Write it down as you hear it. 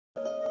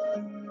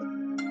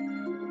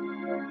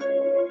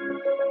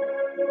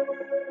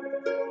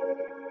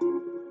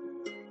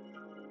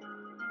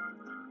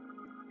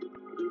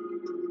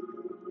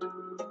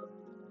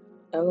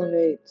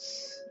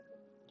Elevates,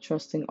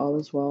 trusting all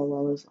is well,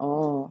 all is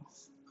all.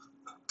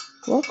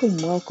 Welcome,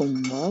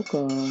 welcome,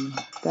 welcome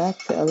back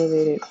to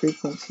Elevated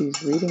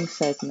Frequencies reading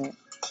segment.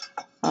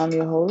 I'm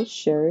your host,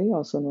 Sherry,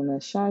 also known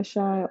as Shy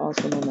Shy,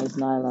 also known as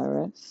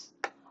Nylaris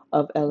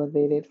of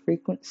Elevated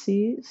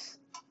Frequencies,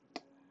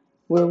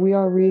 where we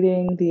are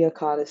reading the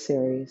Akata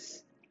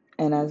series.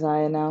 And as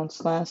I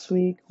announced last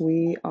week,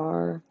 we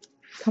are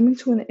coming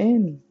to an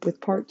end with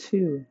part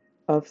 2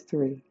 of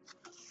 3.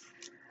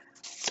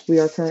 We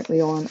are currently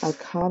on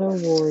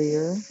Akata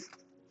Warrior,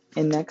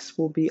 and next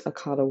will be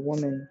Akata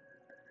Woman.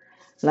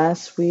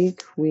 Last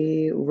week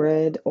we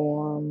read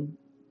on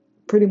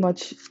pretty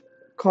much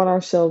caught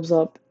ourselves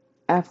up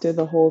after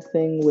the whole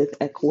thing with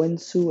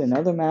Ekwinsu and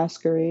other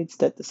masquerades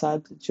that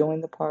decided to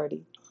join the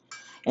party,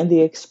 and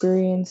the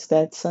experience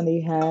that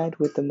Sunny had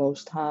with the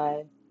Most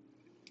High,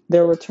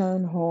 their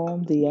return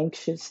home, the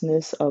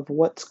anxiousness of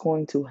what's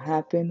going to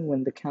happen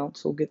when the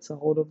council gets a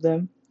hold of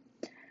them.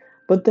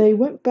 But they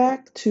went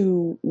back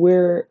to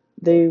where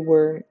they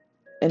were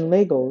in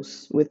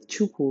Lagos with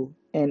Chukwu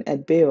and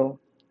Edbeo,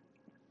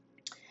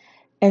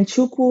 and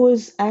Chukwu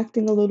is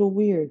acting a little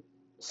weird.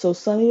 So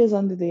Sunny is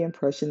under the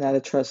impression that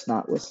a trust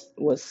knot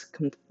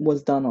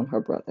was done on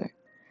her brother.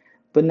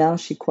 But now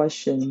she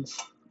questions,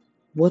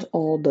 what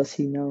all does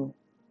he know?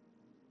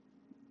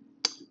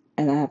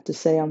 And I have to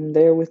say, I'm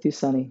there with you,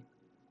 Sunny,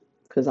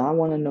 because I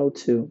want to know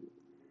too.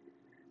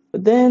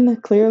 But then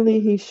clearly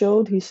he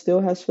showed he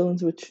still has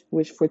feelings which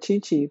for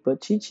Chi-Chi,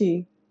 but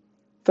Chi-Chi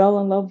fell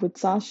in love with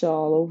Sasha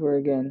all over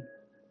again,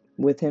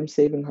 with him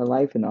saving her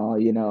life and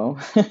all.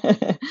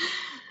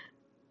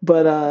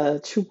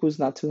 But Chuk was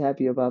not too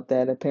happy about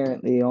that.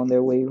 Apparently, on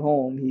their way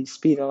home, he's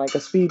speeding like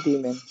a speed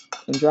demon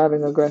and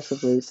driving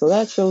aggressively. So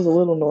that shows a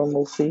little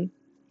normalcy.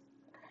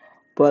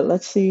 But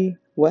let's see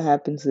what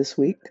happens this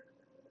week.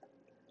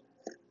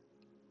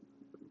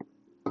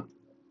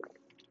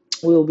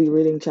 We'll be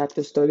reading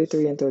chapters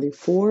 33 and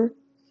 34.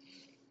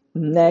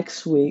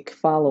 Next week,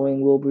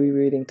 following, we'll be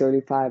reading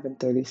 35 and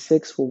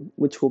 36,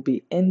 which will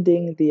be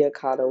ending the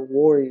Akata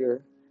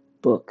Warrior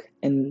book.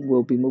 And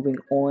we'll be moving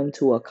on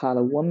to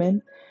Akata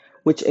Woman,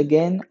 which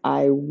again,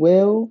 I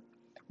will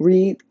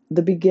read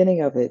the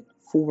beginning of it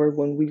for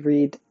when we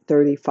read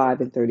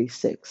 35 and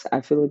 36.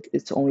 I feel like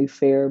it's only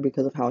fair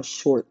because of how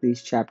short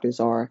these chapters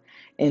are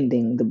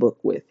ending the book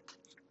with.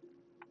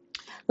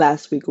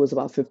 Last week was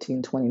about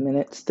 15-20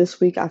 minutes. This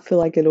week, I feel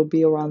like it'll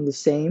be around the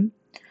same.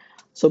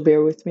 So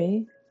bear with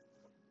me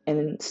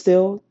and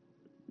still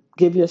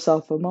give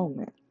yourself a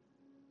moment.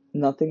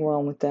 Nothing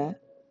wrong with that.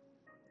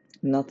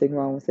 Nothing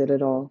wrong with it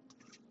at all.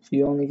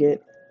 You only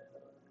get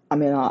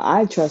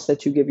I trust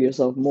that you give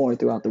yourself more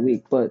throughout the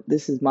week, but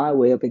this is my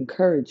way of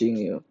encouraging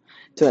you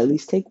to at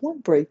least take one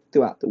break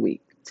throughout the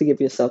week to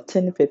give yourself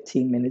 10 to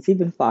 15 minutes,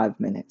 even 5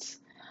 minutes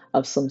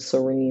of some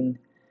serene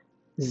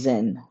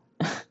zen.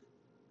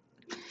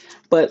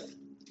 But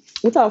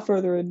without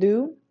further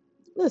ado,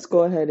 let's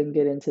go ahead and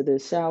get into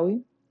this, shall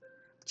we?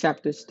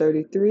 Chapters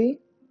 33,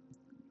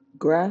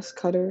 Grass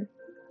Cutter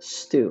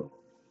Stew.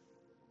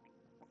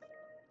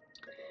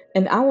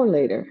 An hour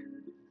later,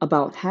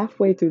 about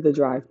halfway through the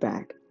drive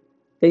back,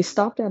 they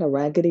stopped at a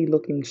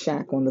raggedy-looking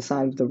shack on the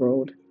side of the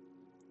road.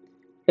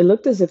 It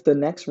looked as if the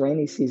next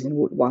rainy season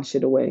would wash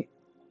it away.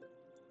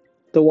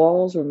 The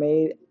walls were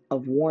made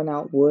of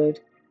worn-out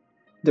wood,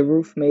 the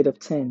roof made of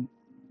tin.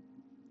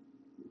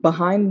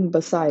 Behind and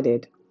beside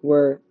it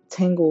were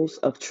tangles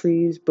of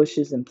trees,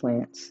 bushes, and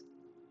plants.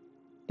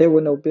 There were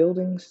no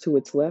buildings to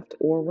its left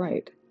or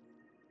right.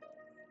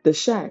 The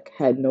shack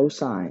had no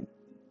sign,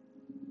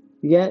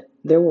 yet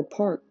there were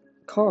parked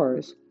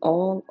cars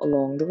all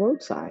along the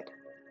roadside.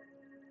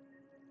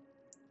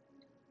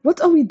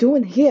 "What are we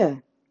doing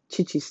here?"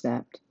 Chi-Chi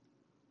snapped.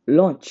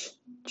 "Lunch,"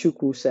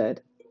 Chukwu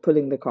said,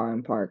 putting the car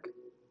in park.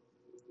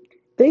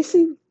 They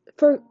see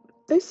for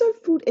they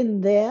serve food in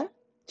there?"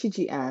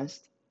 Chi-Chi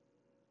asked.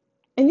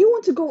 "And you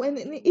want to go in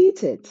and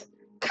eat it?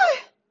 Kai!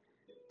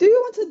 Do you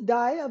want to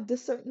die of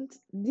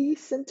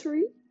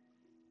dysentery?"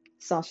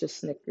 Sasha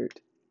snickered.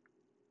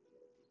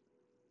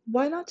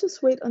 "Why not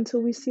just wait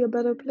until we see a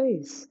better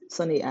place?"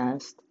 Sunny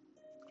asked.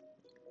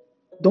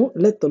 "Don't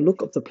let the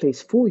look of the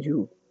place fool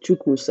you,"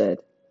 Chukwu said.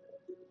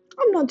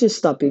 "I'm not just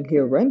stopping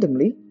here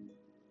randomly.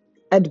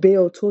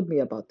 Adbeo told me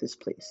about this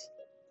place.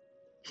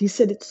 He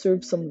said it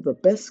serves some of the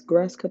best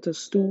grasscutter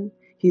stew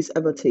he's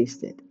ever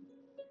tasted.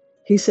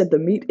 He said the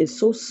meat is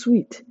so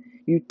sweet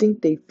you'd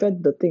think they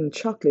fed the thing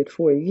chocolate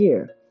for a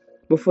year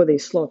before they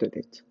slaughtered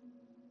it."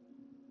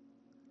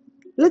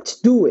 "Let's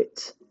do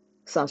it,"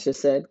 Sasha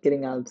said,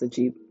 getting out of the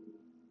Jeep.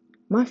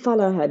 "My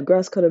father had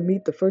grasscutter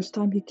meat the first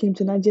time he came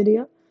to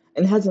Nigeria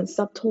and hasn't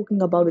stopped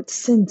talking about it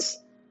since.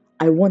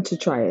 I want to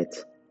try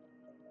it."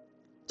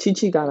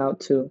 Chi-Chi got out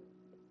too.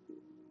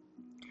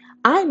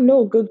 "I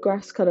know good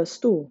grasscutter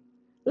stew.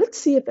 Let's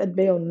see if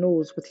Edbeo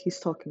knows what he's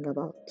talking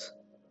about."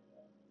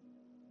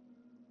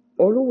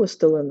 Olu was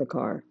still in the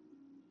car,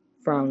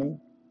 frowning.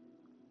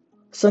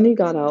 Sunny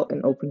got out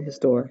and opened his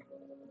door.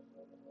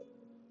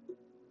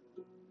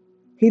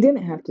 He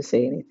didn't have to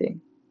say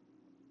anything.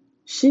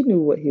 She knew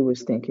what he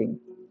was thinking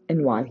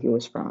and why he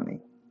was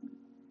frowning.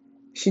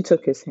 She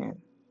took his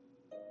hand.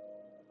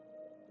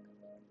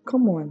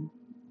 Come on.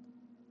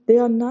 They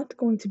are not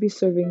going to be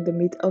serving the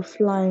meat of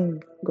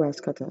flying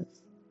grass cutters.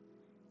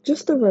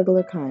 Just the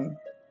regular kind.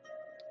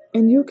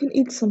 And you can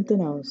eat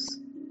something else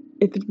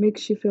if it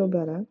makes you feel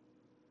better.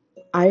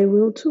 I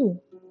will too.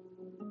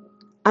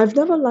 I've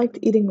never liked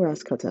eating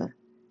grass cutter,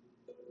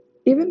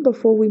 even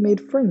before we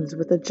made friends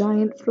with a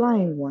giant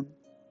flying one.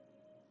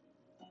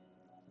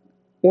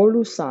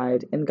 Orlu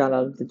sighed and got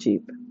out of the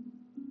jeep.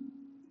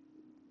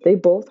 They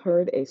both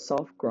heard a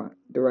soft grunt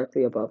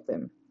directly above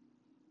them.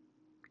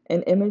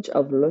 An image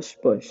of lush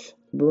bush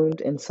bloomed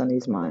in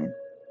Sunny's mind.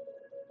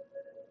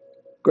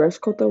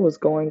 Grashkota was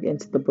going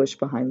into the bush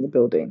behind the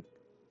building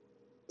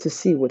to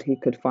see what he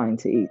could find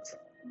to eat.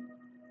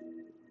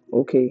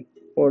 Okay,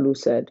 Orlu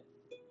said.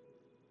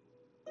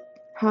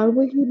 How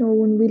will he know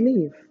when we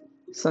leave?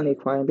 Sunny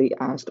quietly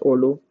asked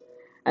Orlu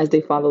as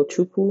they followed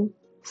Chupu,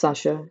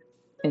 Sasha,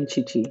 and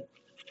Chichi.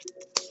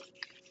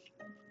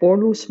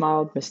 Orlu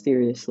smiled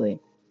mysteriously.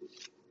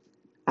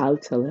 I'll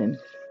tell him.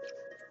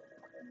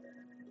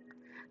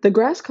 The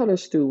grass cutter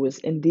stew was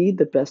indeed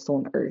the best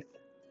on earth,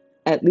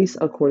 at least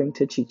according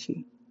to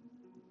Chichi.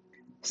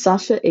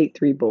 Sasha ate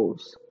 3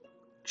 bowls,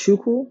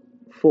 Chuku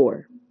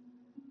 4.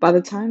 By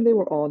the time they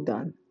were all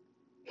done,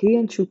 he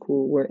and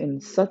Chuku were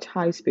in such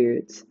high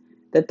spirits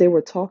that they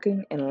were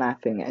talking and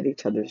laughing at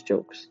each other's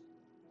jokes.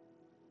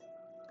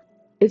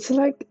 It's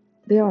like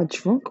they are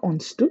drunk on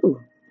stew,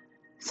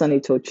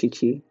 Sunny told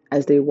Chichi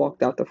as they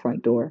walked out the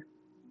front door.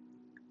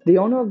 The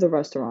owner of the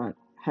restaurant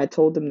had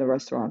told them the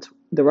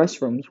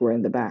restrooms were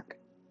in the back.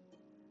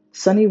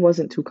 Sunny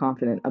wasn't too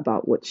confident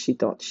about what she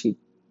thought she'd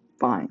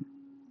find.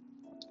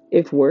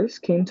 If worse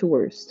came to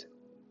worst,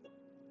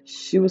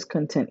 she was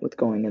content with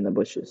going in the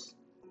bushes.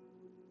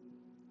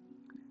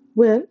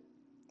 Well,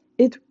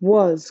 it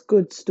was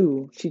good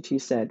stew, Chi-Chi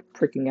said,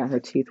 pricking out her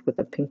teeth with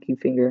a pinky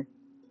finger.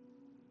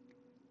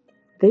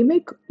 They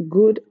make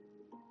good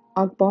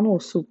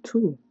agbano soup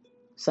too,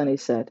 Sunny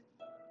said,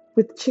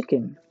 with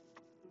chicken.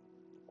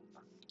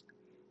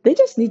 They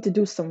just need to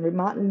do some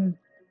remodeling,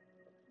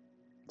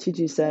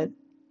 Chi-Chi said.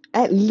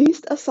 At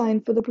least a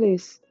sign for the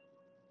place.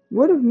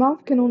 Word of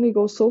mouth can only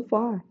go so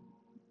far.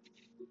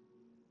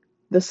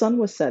 The sun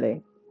was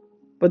setting,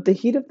 but the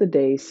heat of the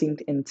day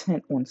seemed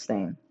intent on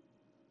staying.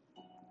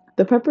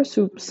 The pepper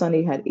soup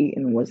Sunny had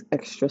eaten was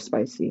extra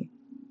spicy.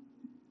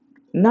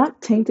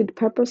 Not tainted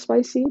pepper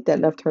spicy that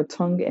left her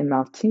tongue and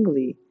mouth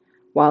tingly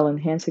while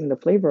enhancing the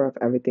flavor of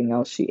everything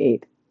else she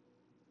ate.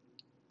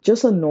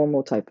 Just a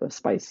normal type of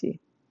spicy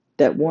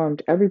that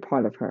warmed every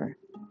part of her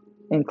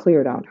and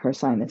cleared out her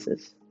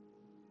sinuses.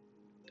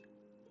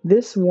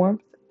 This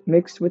warmth,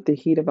 mixed with the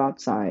heat of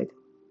outside,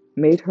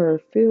 made her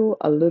feel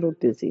a little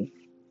dizzy.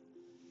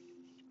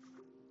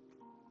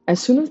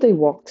 As soon as they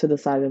walked to the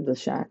side of the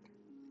shack,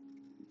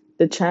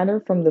 the chatter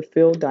from the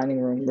filled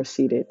dining room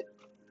receded.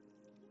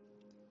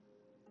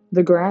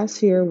 The grass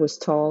here was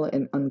tall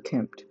and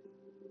unkempt.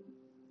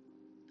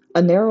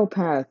 A narrow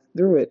path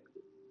through it,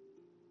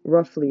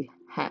 roughly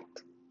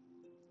hacked.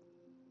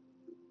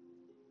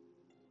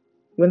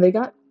 When they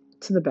got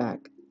to the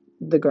back,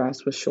 the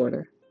grass was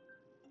shorter.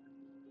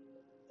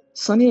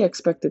 Sunny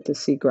expected to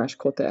see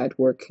Grashkota at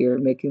work here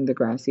making the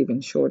grass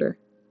even shorter,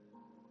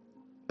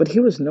 but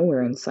he was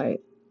nowhere in sight.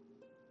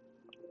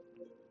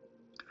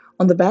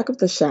 On the back of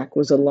the shack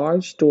was a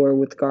large door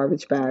with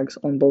garbage bags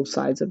on both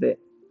sides of it.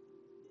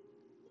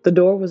 The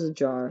door was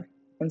ajar,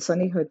 and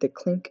Sunny heard the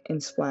clink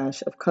and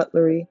splash of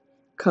cutlery,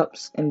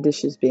 cups, and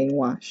dishes being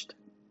washed.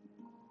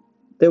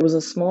 There was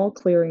a small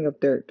clearing of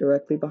dirt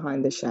directly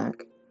behind the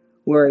shack,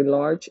 where a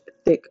large,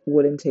 thick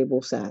wooden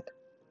table sat.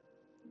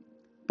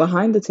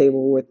 Behind the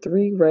table were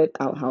 3 red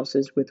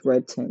outhouses with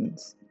red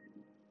tins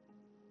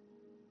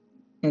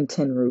and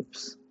tin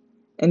roofs,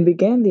 and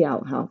behind the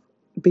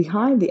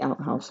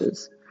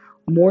outhouses,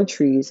 more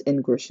trees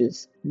and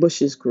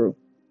bushes grew.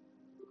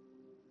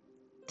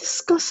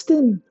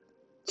 Disgusting,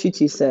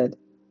 Chi-Chi said,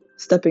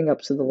 stepping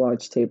up to the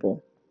large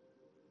table.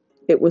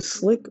 It was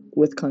slick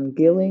with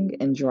congealing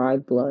and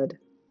dried blood,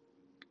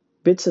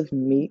 bits of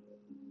meat,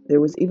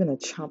 there was even a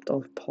chopped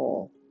off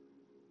paw,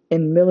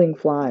 and milling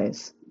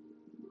flies.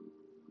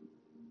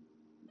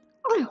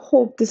 I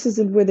hope this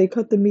isn't where they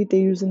cut the meat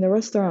they use in the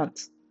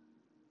restaurants.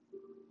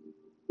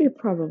 It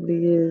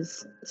probably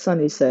is,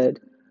 Sunny said,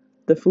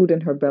 the food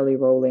in her belly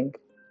rolling.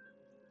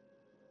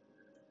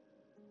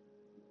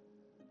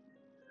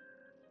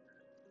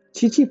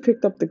 Chi-Chi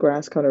picked up the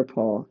grass cutter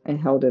paw and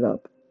held it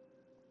up.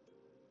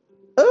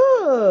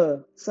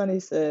 Ugh, Sunny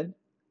said.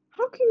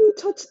 How can you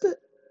touch the...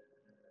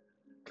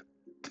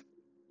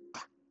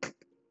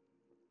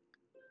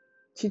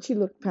 Chi-Chi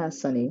looked past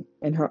Sunny,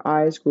 and her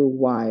eyes grew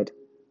wide.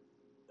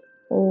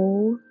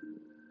 Oh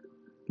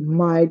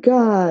my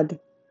God!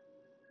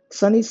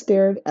 Sunny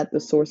stared at the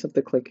source of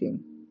the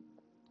clicking.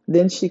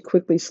 Then she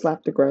quickly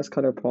slapped the grass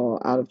cutter paw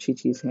out of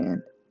Chi-Chi's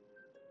hand.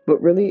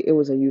 But really, it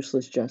was a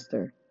useless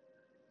gesture.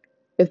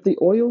 If the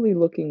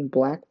oily-looking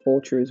black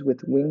vultures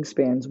with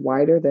wingspans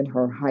wider than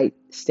her height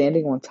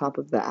standing on top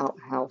of the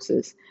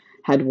outhouses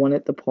had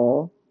wanted the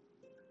paw,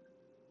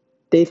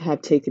 they'd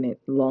have taken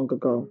it long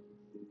ago.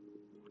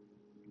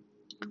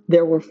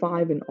 There were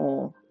 5 in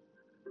all.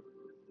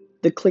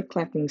 The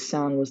click-clacking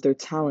sound was their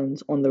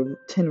talons on the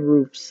tin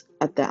roofs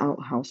at the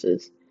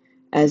outhouses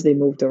as they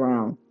moved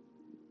around.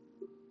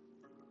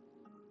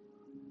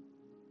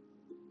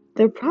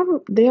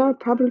 They are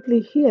probably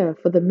here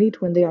for the meat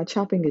when they are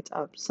chopping it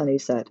up, Sunny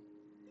said.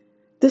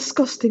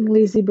 Disgusting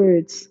lazy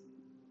birds.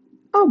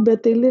 I'll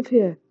bet they live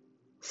here,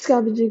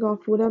 scavenging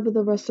off whatever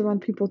the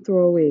restaurant people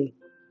throw away.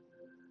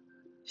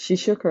 She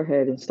shook her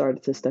head and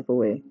started to step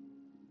away.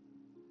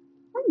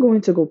 I'm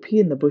going to go pee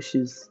in the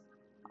bushes.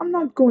 I'm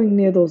not going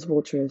near those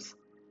vultures,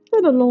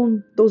 let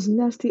alone those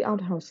nasty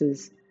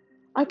outhouses.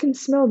 I can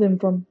smell them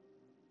from...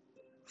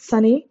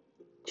 Sunny,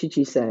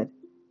 Chi-Chi said,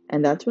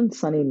 and that's when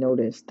Sunny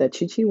noticed that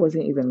Chi-Chi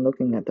wasn't even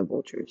looking at the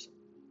vultures.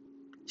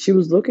 She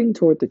was looking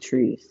toward the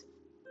trees.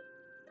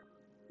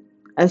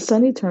 As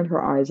Sunny turned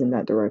her eyes in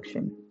that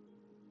direction,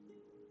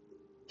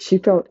 she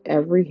felt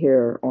every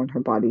hair on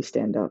her body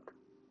stand up.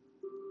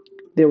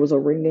 There was a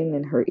ringing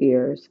in her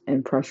ears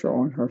and pressure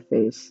on her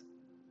face.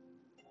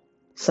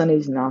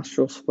 Sunny's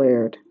nostrils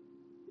flared.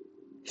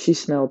 She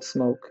smelled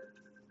smoke,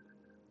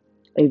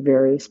 a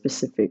very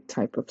specific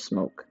type of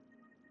smoke.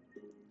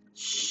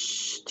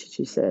 Shh,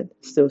 she said,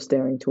 still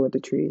staring toward the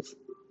trees.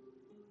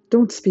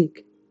 Don't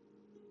speak.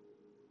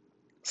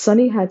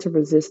 Sunny had to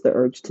resist the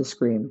urge to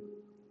scream.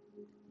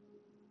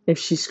 If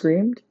she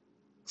screamed,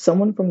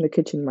 someone from the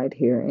kitchen might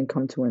hear and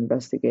come to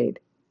investigate.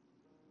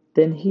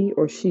 Then he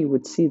or she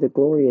would see the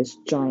glorious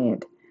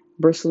giant,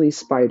 bristly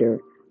spider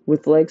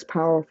with legs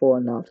powerful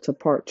enough to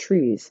part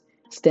trees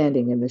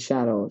standing in the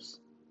shadows.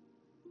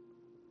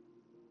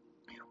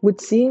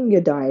 Would seeing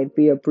Yadide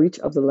be a breach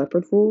of the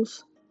leopard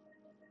rules?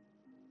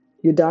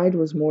 Yadide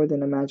was more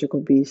than a magical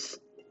beast.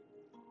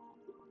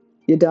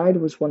 Yadide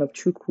was one of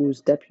Chukwu's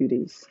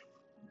deputies,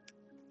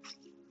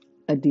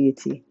 a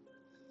deity.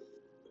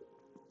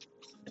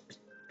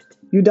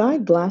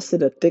 Yadide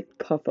blasted a thick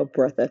puff of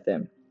breath at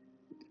them.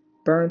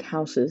 Burned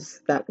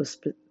houses, that was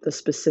the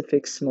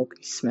specific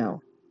smoky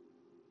smell.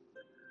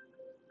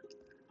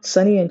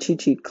 Sunny and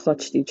Chi-Chi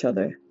clutched each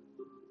other,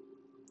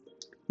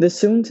 the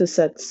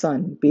soon-to-set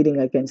sun beating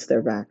against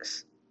their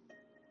backs.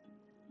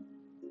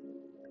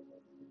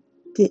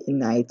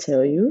 Didn't I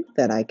tell you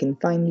that I can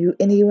find you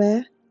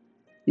anywhere?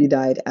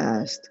 Yadide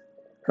asked,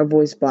 her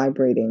voice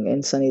vibrating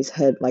in Sunny's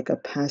head like a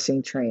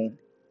passing train.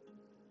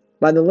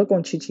 By the look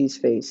on Chi-Chi's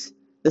face,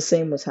 the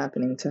same was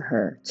happening to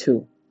her,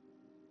 too.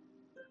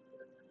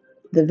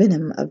 The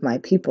venom of my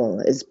people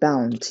is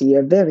bound to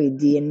your very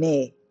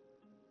DNA.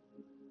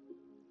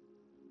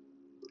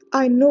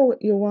 I know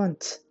what you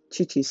want,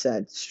 Chi-Chi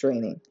said,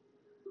 straining.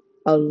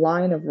 A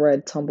line of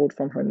red tumbled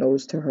from her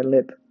nose to her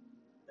lip.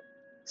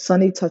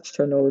 Sunny touched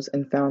her nose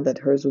and found that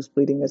hers was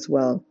bleeding as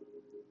well.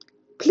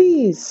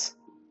 Please!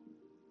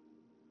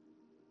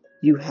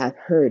 You have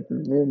heard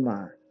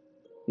rumor,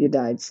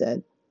 Yadide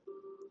said.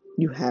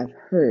 You have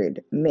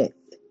heard myth.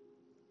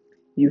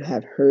 You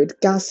have heard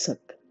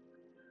gossip.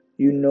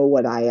 You know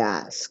what I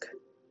ask.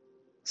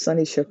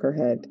 Sunny shook her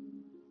head.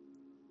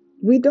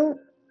 We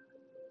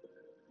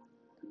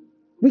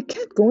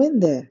can't go in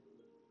there,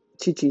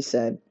 Chi-Chi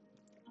said.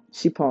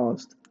 She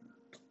paused.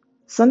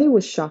 Sunny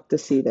was shocked to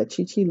see that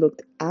Chi-Chi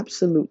looked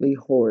absolutely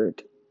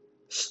horrid,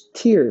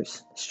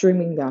 tears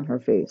streaming down her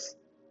face.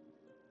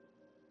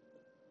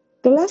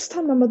 The last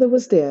time my mother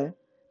was there,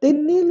 they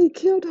nearly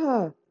killed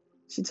her.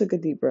 She took a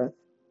deep breath.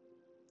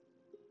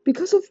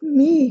 Because of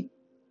me.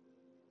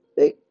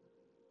 They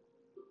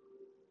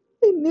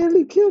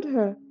nearly killed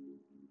her.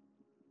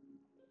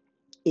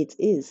 It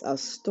is a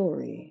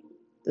story,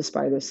 the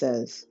spider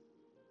says.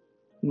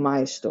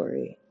 My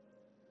story.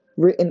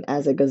 Written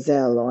as a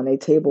gazelle on a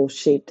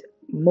table-shaped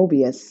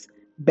Mobius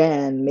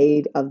band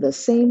made of the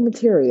same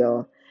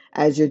material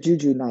as your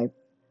juju knife.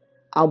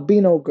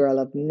 Albino girl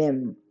of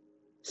Nim,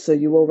 so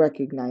you will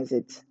recognize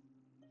it.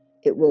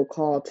 It will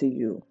call to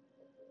you.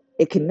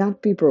 It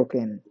cannot be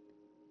broken.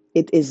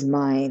 It is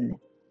mine,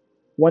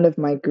 one of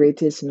my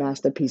greatest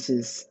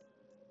masterpieces.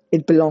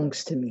 It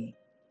belongs to me.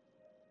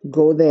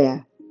 Go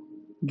there,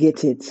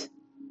 get it,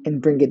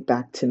 and bring it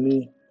back to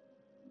me.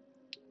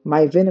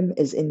 My venom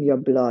is in your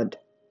blood.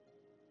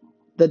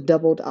 The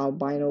doubled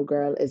albino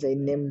girl is a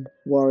Nim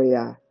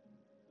warrior.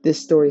 This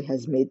story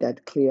has made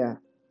that clear.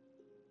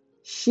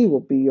 She will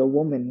be your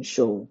woman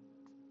show.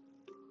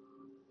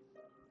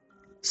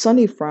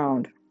 Sunny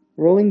frowned,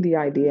 rolling the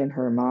idea in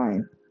her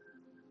mind.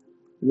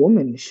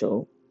 Woman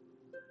show?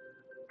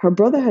 Her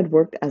brother had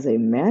worked as a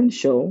man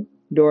show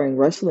during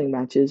wrestling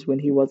matches when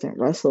he wasn't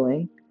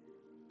wrestling.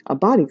 A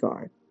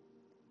bodyguard.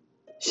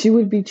 She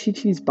would be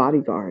Chi-Chi's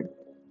bodyguard.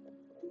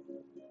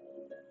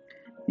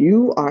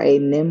 You are a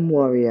Nim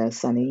warrior,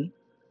 Sunny,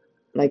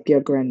 like your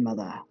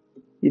grandmother,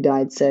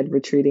 Yadide said,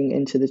 retreating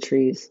into the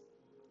trees.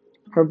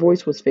 Her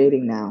voice was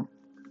fading now.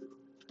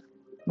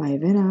 My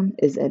venom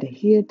is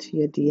adhered to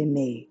your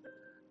DNA.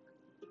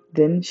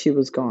 Then she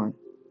was gone.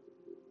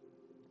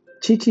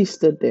 Chi-Chi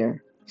stood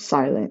there,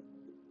 silent,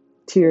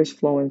 tears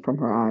flowing from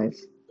her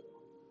eyes.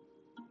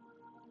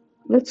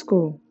 Let's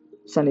go,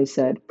 Sunny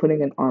said,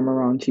 putting an arm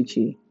around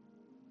Chi-Chi.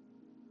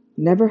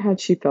 Never had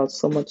she felt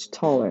so much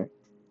taller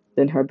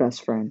than her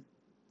best friend,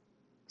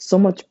 so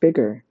much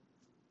bigger,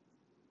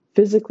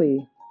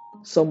 physically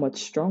so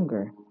much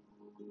stronger.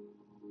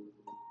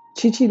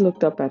 Chi-Chi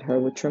looked up at her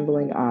with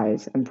trembling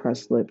eyes and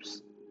pressed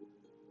lips.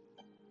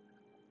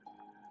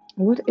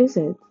 What is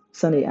it?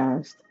 Sunny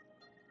asked.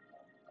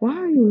 Why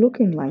are you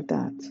looking like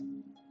that?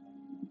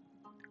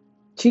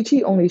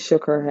 Chi-Chi only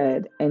shook her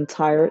head and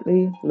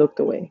tiredly looked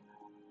away.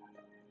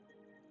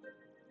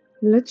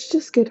 Let's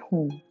just get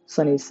home,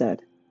 Sunny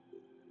said.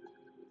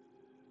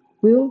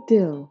 We'll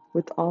deal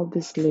with all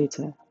this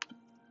later.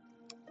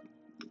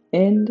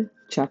 End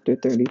chapter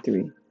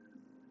 33.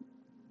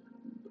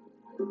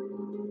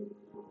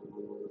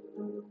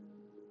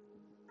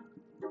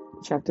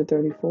 Chapter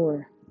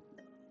 34.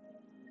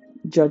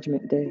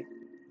 Judgment Day.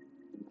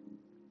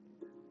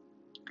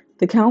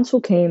 The council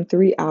came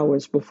 3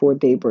 hours before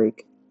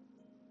daybreak.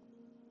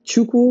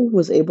 Chukwu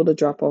was able to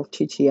drop off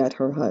Chi-Chi at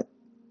her hut.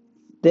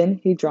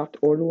 Then he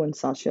dropped Orlu and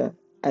Sasha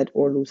at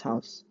Orlu's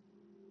house.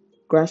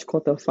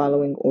 Grashkota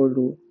following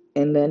Orlu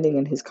and landing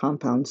in his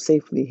compound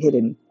safely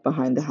hidden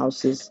behind the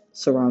house's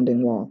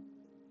surrounding wall.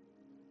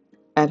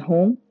 At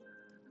home,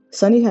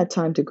 Sunny had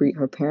time to greet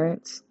her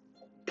parents,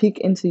 peek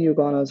into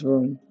Ugana's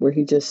room where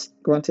he just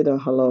grunted a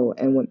hello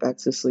and went back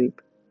to sleep,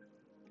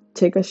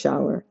 take a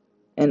shower,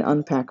 and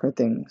unpack her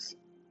things.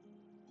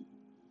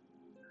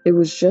 It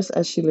was just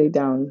as she lay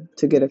down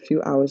to get a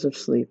few hours of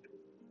sleep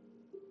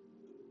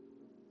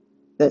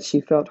that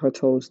she felt her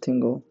toes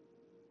tingle.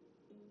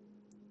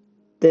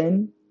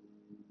 Then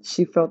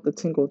she felt the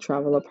tingle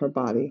travel up her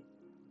body,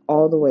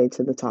 all the way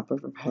to the top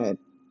of her head.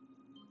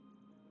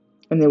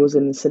 And it was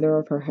in the center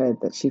of her head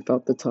that she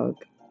felt the tug.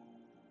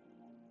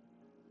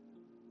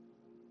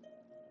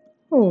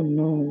 Oh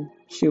no,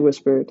 she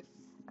whispered,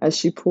 as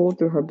she pulled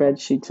through her bed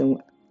sheets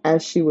and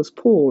as she was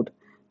pulled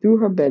through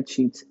her bed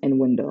sheets and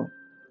window.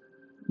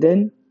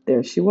 Then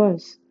there she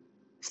was,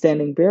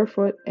 standing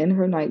barefoot in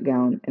her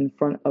nightgown in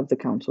front of the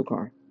council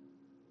car.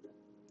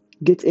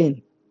 Get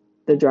in,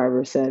 the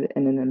driver said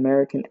in an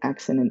American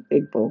accent in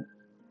Igbo.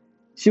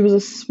 She was a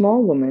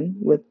small woman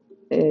with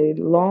a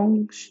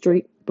long,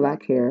 straight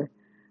black hair,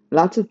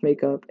 lots of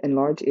makeup, and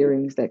large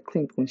earrings that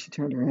clinked when she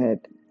turned her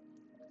head.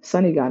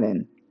 Sunny got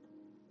in.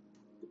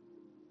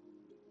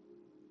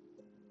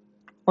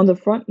 On the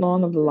front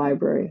lawn of the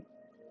library,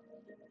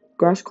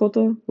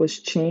 Grashkota was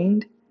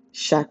chained,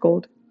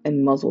 shackled,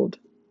 and muzzled.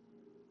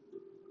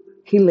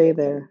 He lay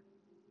there,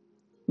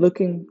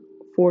 looking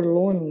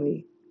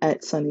forlornly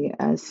at Sunny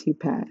as she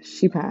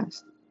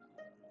passed.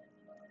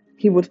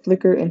 He would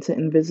flicker into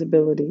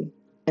invisibility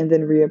and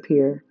then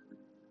reappear,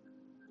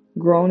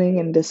 groaning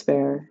in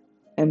despair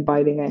and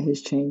biting at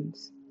his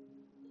chains.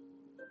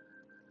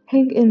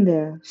 Hang in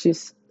there,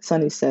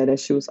 Sunny said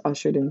as she was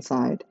ushered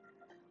inside.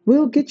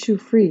 We'll get you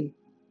free,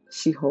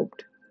 she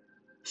hoped.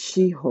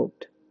 She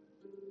hoped.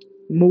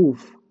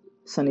 Move,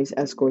 Sunny's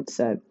escort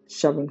said,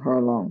 shoving her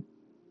along.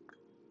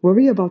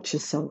 Worry about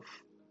yourself.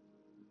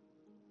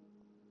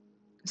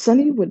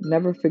 Sunny would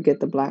never forget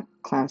the black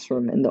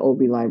classroom in the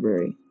Obi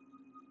library.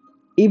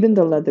 Even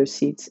the leather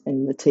seats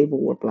and the table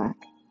were black.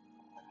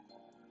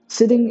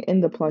 Sitting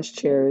in the plush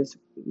chairs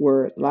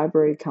were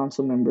library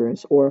council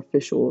members or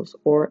officials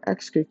or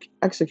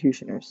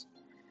executioners.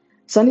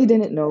 Sunny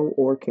didn't know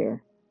or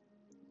care.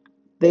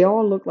 They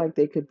all looked like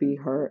they could be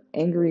her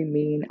angry,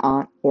 mean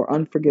aunt or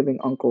unforgiving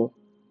uncle.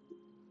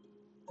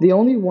 The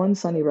only one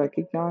Sunny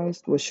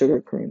recognized was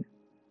Sugar Cream.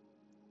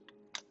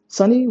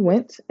 Sunny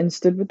went and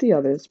stood with the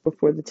others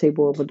before the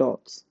table of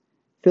adults,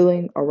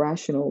 feeling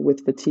irrational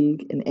with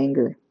fatigue and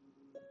anger.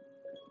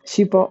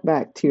 She fought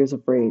back tears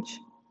of rage.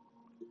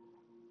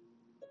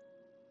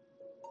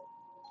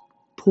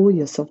 Pull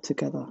yourself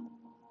together,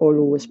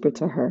 Olu whispered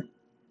to her.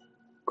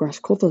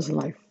 Grashkota's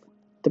life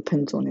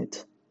depends on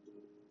it.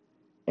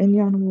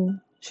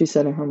 Enyanwu, she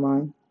said in her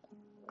mind.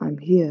 I'm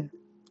here,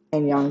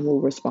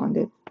 Enyanwu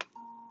responded.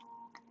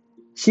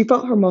 She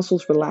felt her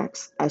muscles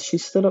relax as she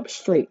stood up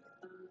straight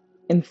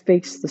and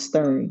faced the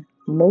stern,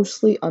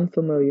 mostly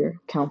unfamiliar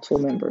council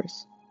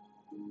members.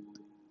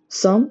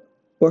 Some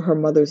were her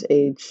mother's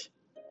age.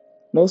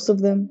 Most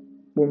of them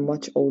were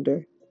much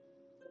older.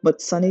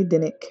 But Sunny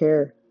didn't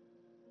care.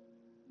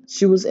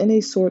 She was in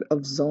a sort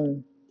of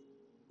zone.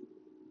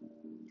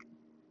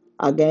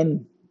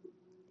 Again,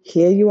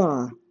 here you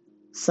are,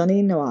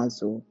 Sunny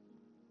Nawazu,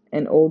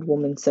 an old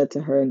woman said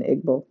to her in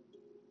Igbo.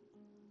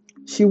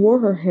 She wore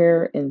her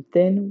hair in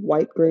thin,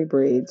 white-gray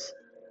braids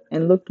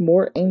and looked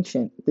more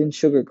ancient than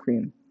Sugar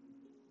Cream.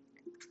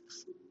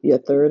 Your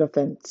third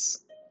offense.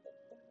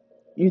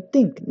 You'd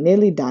think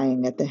nearly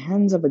dying at the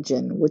hands of a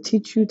jinn would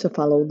teach you to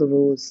follow the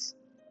rules.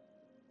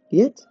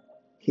 Yet,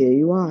 here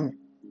you are.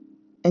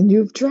 And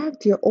you've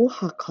dragged your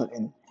Oha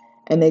cousin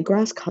and a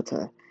grass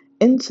cutter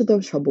into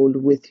the trouble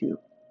with you.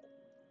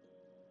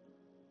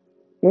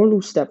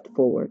 Orlu stepped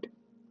forward.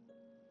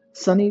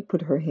 Sunny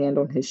put her hand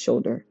on his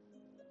shoulder.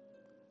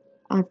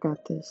 I've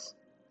got this,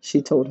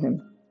 she told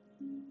him.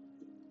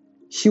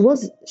 She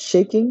was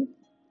shaking,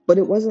 but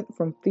it wasn't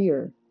from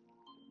fear.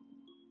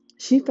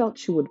 She felt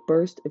she would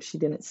burst if she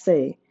didn't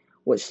say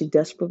what she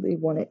desperately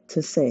wanted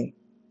to say.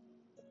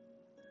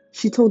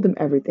 She told them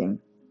everything,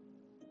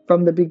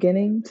 from the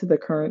beginning to the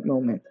current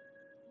moment.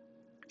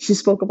 She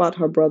spoke about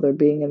her brother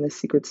being in the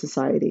secret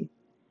society,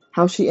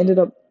 how she ended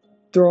up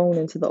thrown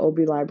into the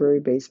Obi Library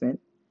basement,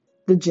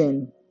 the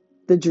jinn,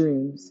 the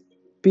dreams,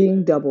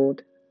 being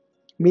doubled,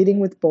 meeting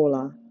with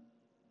Bola,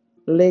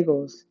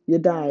 Lagos, you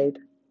died,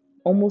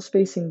 almost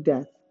facing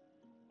death,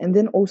 and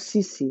then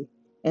Osisi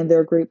and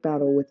their great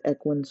battle with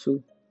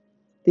Ekwinsu,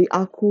 the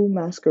Aku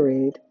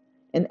masquerade,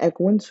 and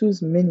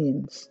Ekwinsu's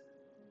minions.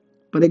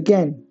 But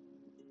again,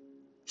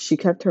 she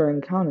kept her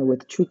encounter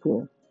with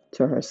Chukwu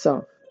to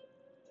herself.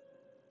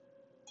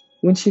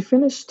 When she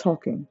finished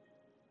talking,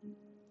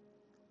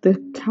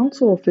 the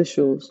council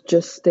officials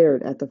just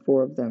stared at the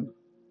four of them.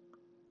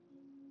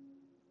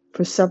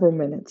 For several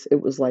minutes,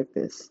 it was like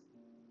this.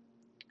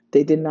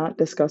 They did not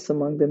discuss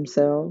among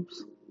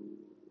themselves.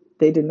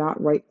 They did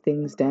not write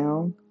things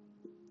down.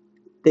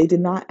 They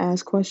did not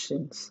ask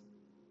questions.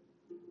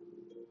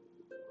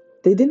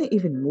 They didn't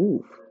even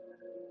move.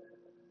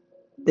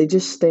 They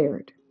just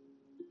stared.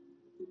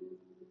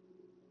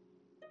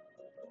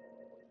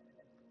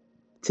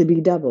 To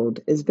be doubled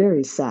is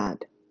very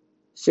sad,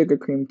 Sugar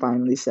Cream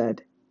finally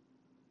said.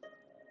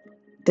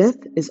 Death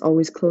is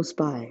always close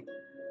by,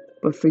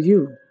 but for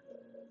you,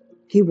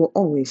 he will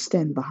always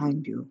stand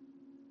behind you.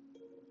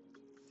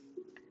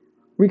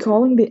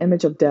 Recalling the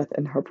image of death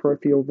in her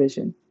peripheral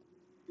vision,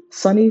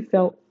 Sunny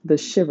felt the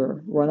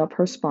shiver run up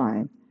her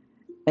spine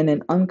and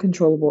an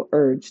uncontrollable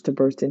urge to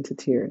burst into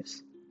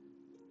tears.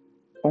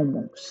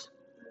 Almost.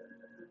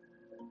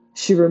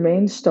 She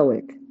remained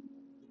stoic,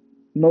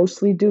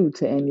 mostly due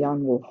to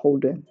Anyanwu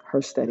holding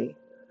her steady.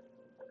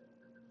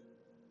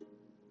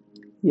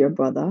 Your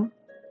brother,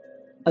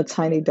 a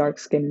tiny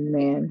dark-skinned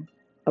man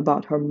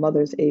about her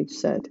mother's age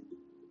said,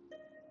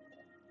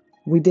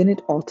 we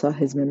didn't alter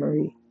his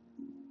memory.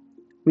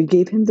 We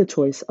gave him the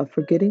choice of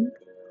forgetting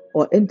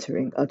or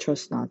entering a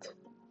trust knot.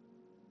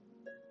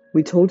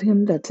 We told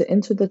him that to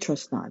enter the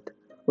trust knot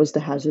was the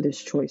hazardous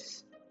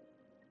choice.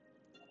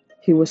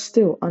 He was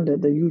still under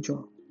the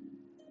Yujo,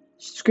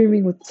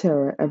 screaming with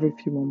terror every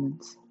few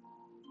moments.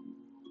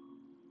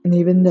 And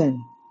even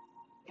then,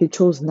 he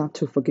chose not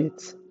to forget.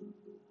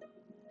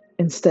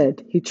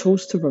 Instead, he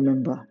chose to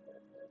remember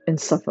and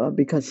suffer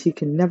because he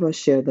can never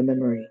share the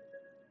memory.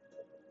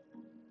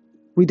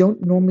 We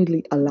don't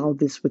normally allow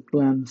this with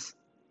lambs,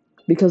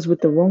 because with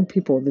the wrong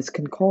people this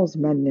can cause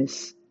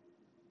madness.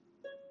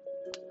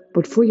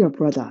 But for your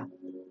brother,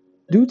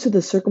 due to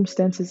the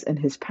circumstances and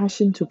his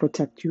passion to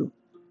protect you,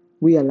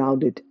 we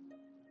allowed it.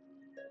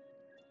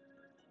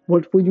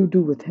 What will you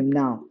do with him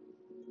now?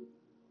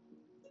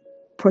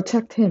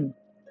 Protect him,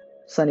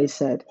 Sunny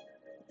said,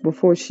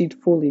 before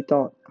she'd fully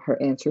thought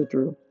her answer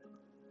through.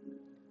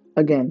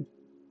 Again,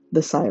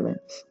 the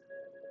silence.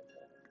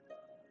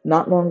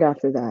 Not long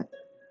after that,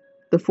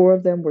 the four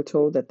of them were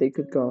told that they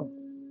could go.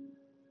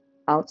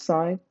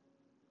 Outside,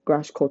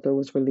 Grashkota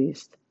was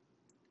released,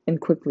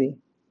 and quickly,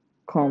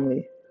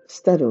 calmly,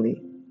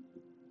 steadily,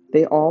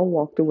 they all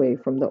walked away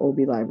from the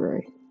Obi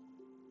Library.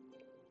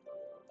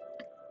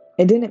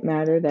 It didn't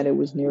matter that it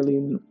was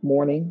nearly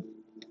morning,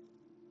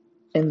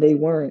 and they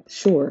weren't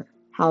sure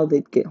how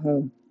they'd get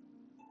home.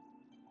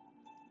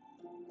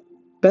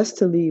 Best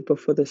to leave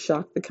before the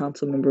shock the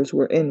council members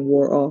were in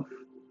wore off.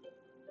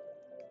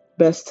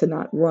 Best to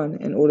not run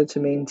in order to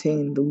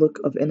maintain the look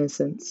of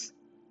innocence.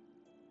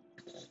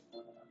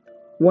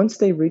 Once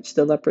they reached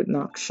the Leopard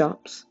Knock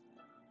shops,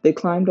 they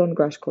climbed on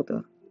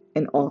Grashkota,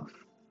 and off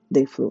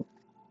they flew.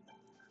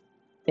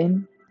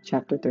 In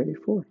chapter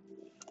 34.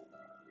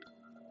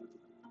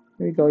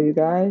 Here we go, you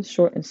guys.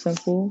 Short and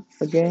simple.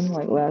 Again,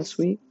 like last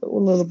week, but a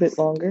little bit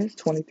longer.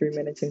 23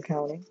 minutes and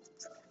counting.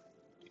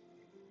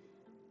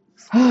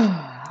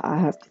 I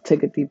have to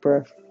take a deep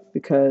breath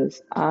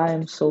because I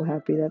am so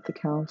happy that the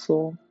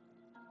council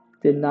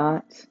did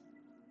not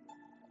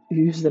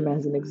use them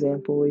as an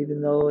example,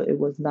 even though it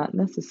was not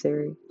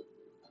necessary.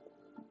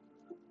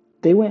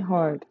 They went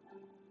hard.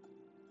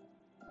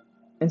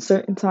 And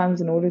certain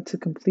times, in order to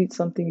complete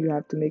something, you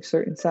have to make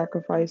certain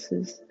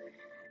sacrifices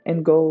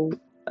and go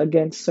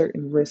against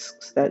certain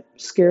risks that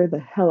scare the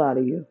hell out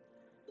of you.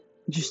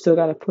 But you still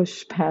got to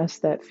push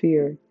past that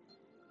fear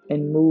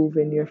and move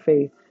in your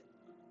faith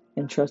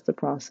and trust the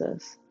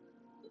process.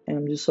 And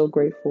I'm just so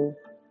grateful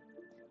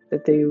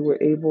that they were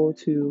able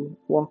to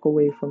walk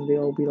away from the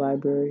OB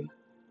library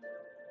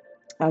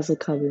as a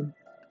coven,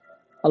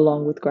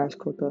 along with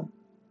Grashkota.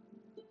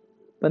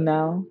 But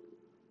now,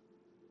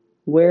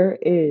 where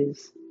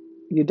is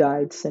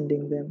Udide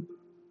sending them?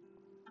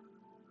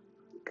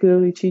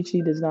 Clearly, Chi-Chi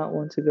does not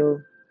want to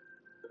go.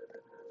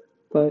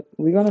 But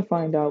we're going to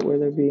find out where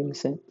they're being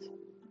sent.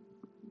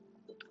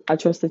 I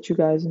trust that you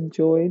guys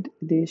enjoyed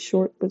these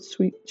short but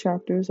sweet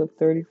chapters of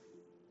 30,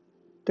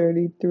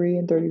 33,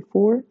 and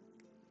 34.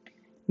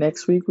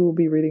 Next week, we will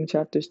be reading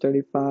chapters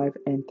 35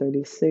 and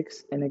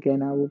 36. And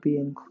again, I will be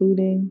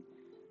including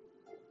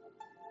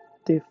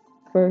the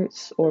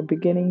first or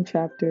beginning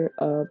chapter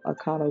of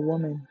Akata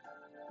Woman.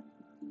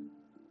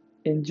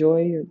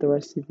 Enjoy the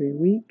rest of your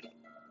week.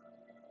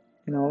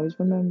 And always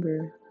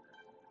remember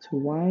to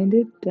wind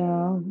it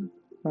down,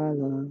 my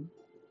love,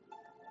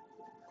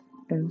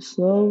 and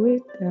slow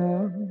it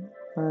down,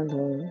 my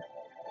love.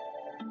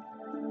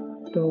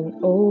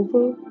 Don't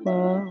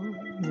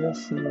overwhelm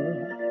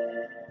yourself.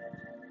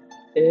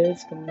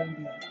 It's gonna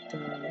be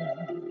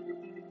done.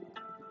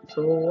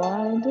 So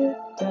wind it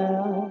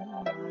down,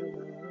 my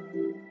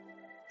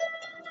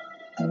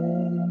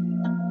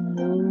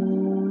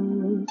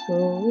love.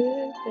 Slow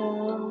it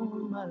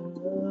down, my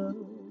love.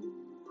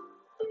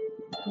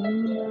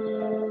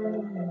 Under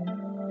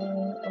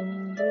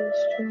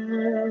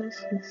stress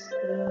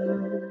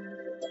yourself.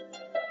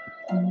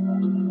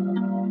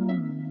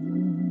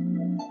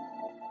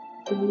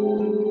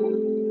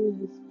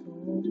 Please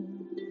don't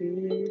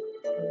be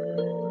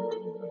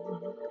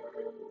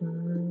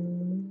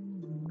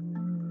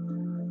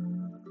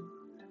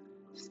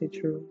Stay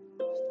true.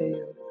 Stay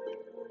you.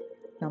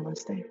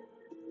 Namaste.